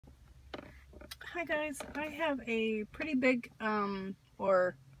Hi guys, I have a pretty big,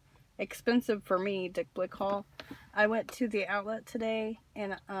 or expensive for me, blick haul. I went to the outlet today,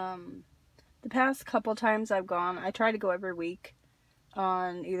 and the past couple times I've gone, I try to go every week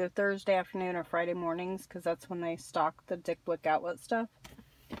on either Thursday afternoon or Friday mornings, because that's when they stock the blick outlet stuff,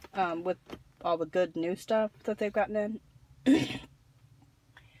 with all the good new stuff that they've gotten in.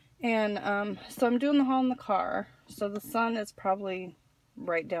 And so I'm doing the haul in the car, so the sun is probably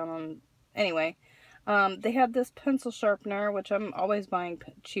right down on. Anyway, they had this pencil sharpener, which I'm always buying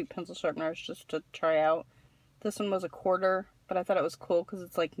cheap pencil sharpeners just to try out. This one was $1, but I thought it was cool because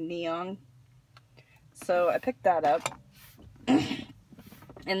it's like neon. So I picked that up. And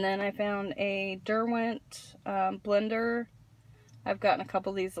then I found a Derwent blender. I've gotten a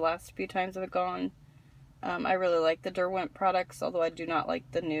couple of these the last few times I've gone. I really like the Derwent products, although I do not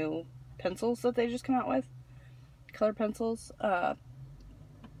like the new pencils that they just come out with. Color pencils.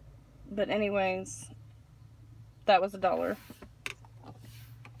 But anyways, that was $1.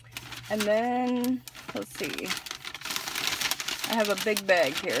 And then, let's see. I have a big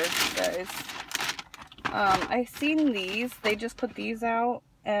bag here, guys. I seen these. They just put these out,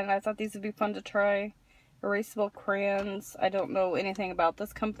 and I thought these would be fun to try. Erasable crayons. I don't know anything about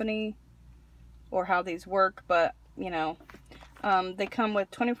this company or how these work, but, you know. They come with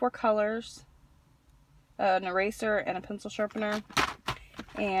 24 colors, an eraser, and a pencil sharpener.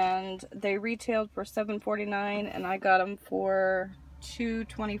 And they retailed for $7.49, and I got them for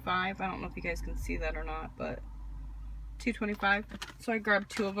 $2.25. I don't know if you guys can see that or not, but $2.25. So I grabbed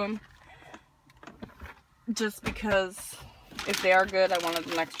 2 of them, just because if they are good, I wanted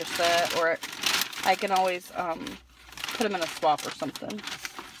an extra set, or I can always put them in a swap or something.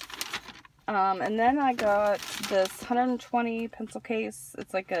 And then I got this 120 pencil case.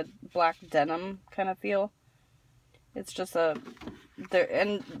 It's like a black denim kind of feel. It's just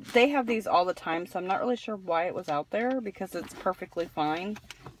and they have these all the time, so I'm not really sure why it was out there, because it's perfectly fine.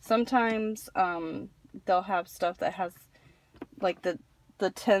 Sometimes they'll have stuff that has, like, the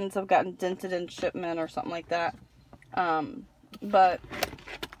tins have gotten dented in shipment or something like that. But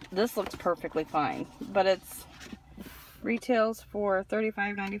this looks perfectly fine. But it's retails for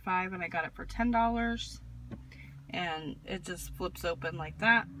 $35.95, and I got it for $10. And it just flips open like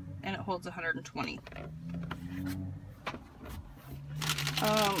that, and it holds 120.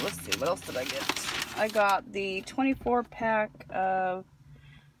 Let's see, what else did I get? I got the 24-pack of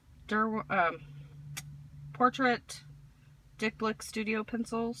Portrait blick Studio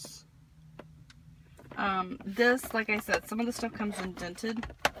pencils. This, like I said, some of the stuff comes indented.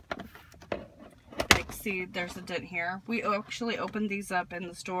 Like, see, there's a dent here. We actually opened these up in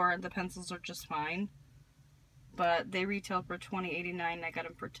the store, and the pencils are just fine. But they retail for $20.89. I got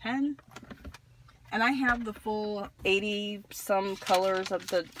them for $10. And I have the full 80-some colors of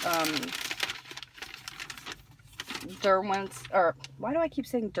the Derwent's, or why do I keep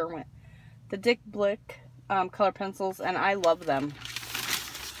saying Derwent? The blick color pencils, and I love them.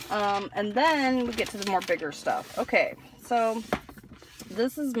 And then we get to the more bigger stuff. Okay, so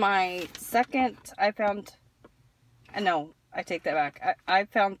this is my second. I take that back. I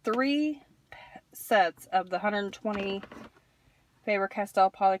found 3 sets of the 120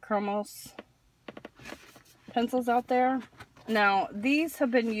 Faber-Castell Polychromos pencils out there. Now, these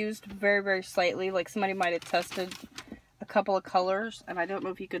have been used very, very slightly. Like, somebody might have tested a couple of colors, and I don't know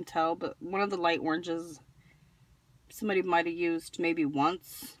if you can tell, but one of the light oranges somebody might have used maybe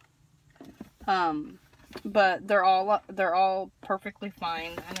once. But they're all perfectly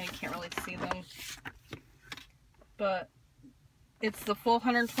fine. I know you can't really see them, but it's the full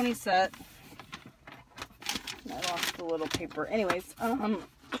 120 set. I lost the little paper. Anyways,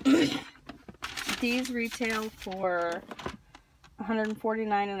 these retail for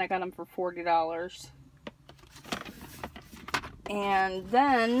 $149, and I got them for $40. And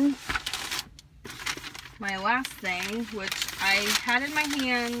then my last thing, which I had in my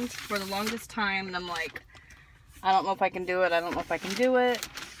hand for the longest time, and I'm like, I don't know if I can do it. I don't know if I can do it.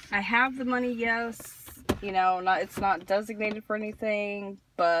 I have the money, yes. You know, it's not designated for anything,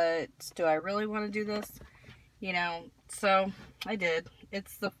 but do I really want to do this? You know, so I did.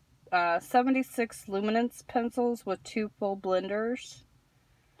 It's the 76 luminance pencils with 2 full blenders.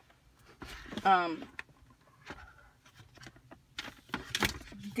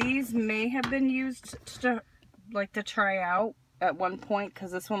 These may have been used to try out at one point,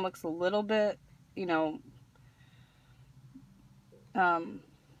 because this one looks a little bit, you know,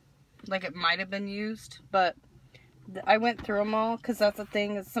 like it might have been used, but I went through them all, because that's the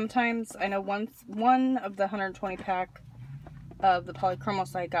thing, is sometimes, I know one of the 120 pack of the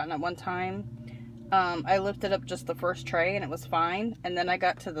Polychromos I had gotten at one time, I lifted up just the first tray and it was fine. And then I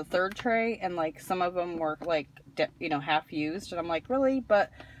got to the third tray and like some of them were like, you know, half used. And I'm like, really?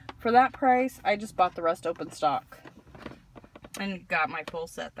 But for that price, I just bought the rest open stock and got my full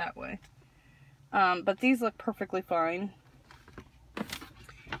set that way. But these look perfectly fine.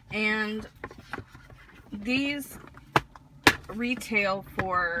 And these retail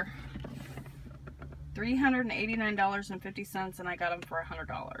for $389.50 and I got them for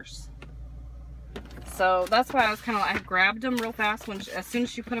 $100. So that's why I was kind of, I grabbed them real fast when as soon as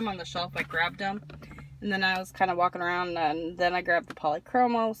she put them on the shelf, I grabbed them. And then I was kind of walking around and then I grabbed the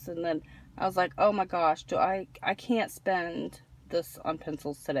polychromos and then I was like, oh my gosh, I can't spend this on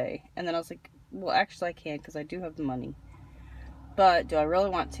pencils today. And then I was like, well, actually I can because I do have the money. But do I really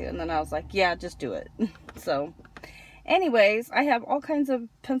want to? And then I was like, yeah, just do it. So anyways, I have all kinds of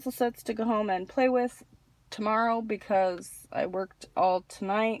pencil sets to go home and play with tomorrow because I worked all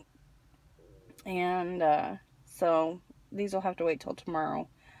tonight. And so these will have to wait till tomorrow.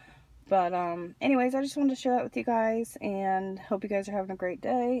 But anyways, I just wanted to share that with you guys and hope you guys are having a great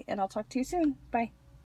day. And I'll talk to you soon. Bye.